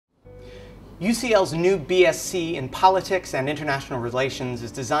UCL's new BSc in Politics and International Relations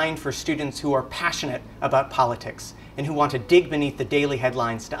is designed for students who are passionate about politics and who want to dig beneath the daily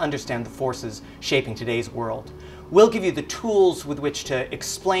headlines to understand the forces shaping today's world. We'll give you the tools with which to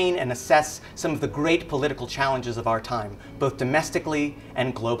explain and assess some of the great political challenges of our time, both domestically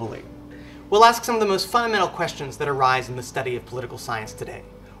and globally. We'll ask some of the most fundamental questions that arise in the study of political science today.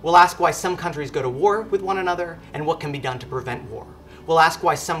 We'll ask why some countries go to war with one another and what can be done to prevent war. We'll ask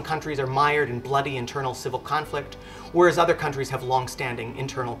why some countries are mired in bloody internal civil conflict, whereas other countries have long-standing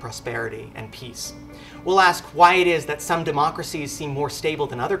internal prosperity and peace. We'll ask why it is that some democracies seem more stable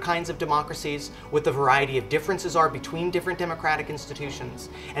than other kinds of democracies, what the variety of differences are between different democratic institutions,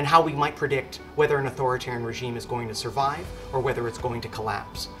 and how we might predict whether an authoritarian regime is going to survive or whether it's going to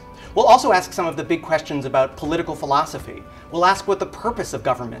collapse. We'll also ask some of the big questions about political philosophy. We'll ask what the purpose of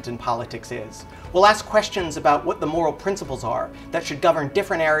government and politics is. We'll ask questions about what the moral principles are that should govern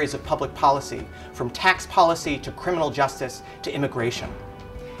different areas of public policy, from tax policy to criminal justice to immigration.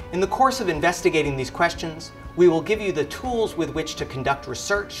 In the course of investigating these questions, we will give you the tools with which to conduct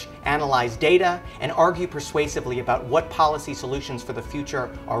research, analyze data, and argue persuasively about what policy solutions for the future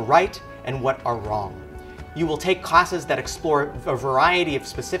are right and what are wrong. You will take classes that explore a variety of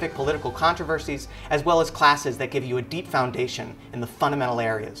specific political controversies, as well as classes that give you a deep foundation in the fundamental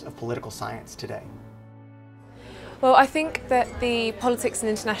areas of political science today. Well, I think that the Politics and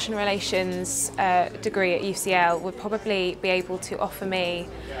International Relations degree at UCL would probably be able to offer me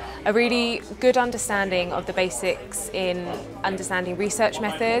a really good understanding of the basics in understanding research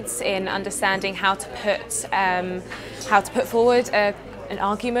methods, in understanding how to put forward an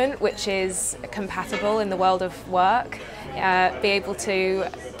argument which is compatible in the world of work, be able to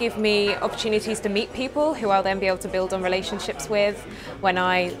give me opportunities to meet people who I'll then be able to build on relationships with when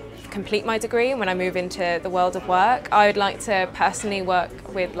I complete my degree and when I move into the world of work. I would like to personally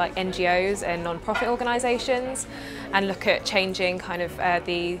work with like NGOs and non-profit organisations and look at changing kind of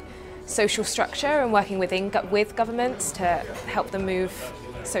the social structure and working with governments to help them move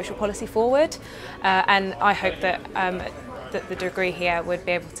social policy forward. And I hope that the degree here would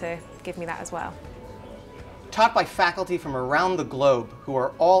be able to give me that as well. Taught by faculty from around the globe who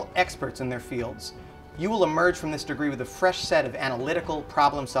are all experts in their fields, you will emerge from this degree with a fresh set of analytical,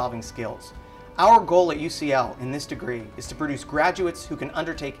 problem-solving skills. Our goal at UCL in this degree is to produce graduates who can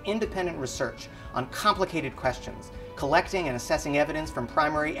undertake independent research on complicated questions, collecting and assessing evidence from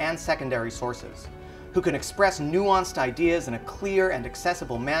primary and secondary sources, who can express nuanced ideas in a clear and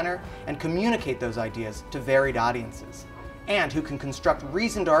accessible manner and communicate those ideas to varied audiences, and who can construct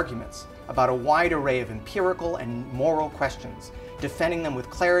reasoned arguments about a wide array of empirical and moral questions, defending them with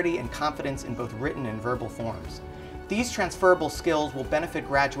clarity and confidence in both written and verbal forms. These transferable skills will benefit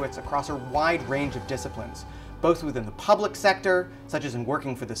graduates across a wide range of disciplines, both within the public sector, such as in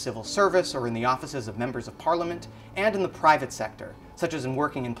working for the civil service or in the offices of members of parliament, and in the private sector, such as in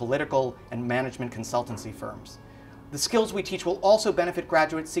working in political and management consultancy firms. The skills we teach will also benefit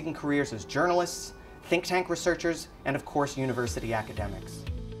graduates seeking careers as journalists, think tank researchers, and of course university academics.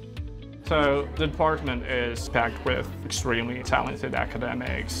 So the department is packed with extremely talented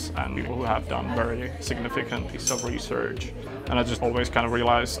academics and people who have done very significant pieces of research. And I just always kind of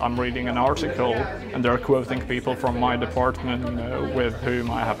realize I'm reading an article and they're quoting people from my department, with whom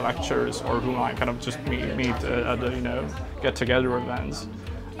I have lectures or whom I kind of just meet at the, get-together events.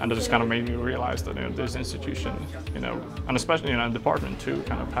 And it just kind of made me realize that this institution, and especially the department too,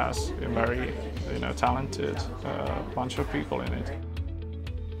 kind of has a very talented bunch of people in it.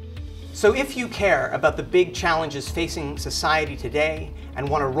 So if you care about the big challenges facing society today and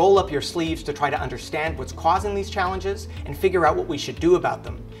want to roll up your sleeves to try to understand what's causing these challenges and figure out what we should do about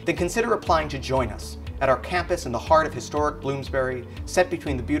them, then consider applying to join us at our campus in the heart of historic Bloomsbury, set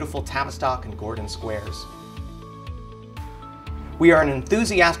between the beautiful Tavistock and Gordon Squares. We are an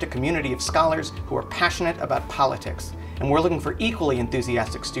enthusiastic community of scholars who are passionate about politics, and we're looking for equally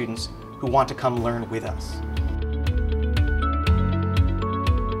enthusiastic students who want to come learn with us.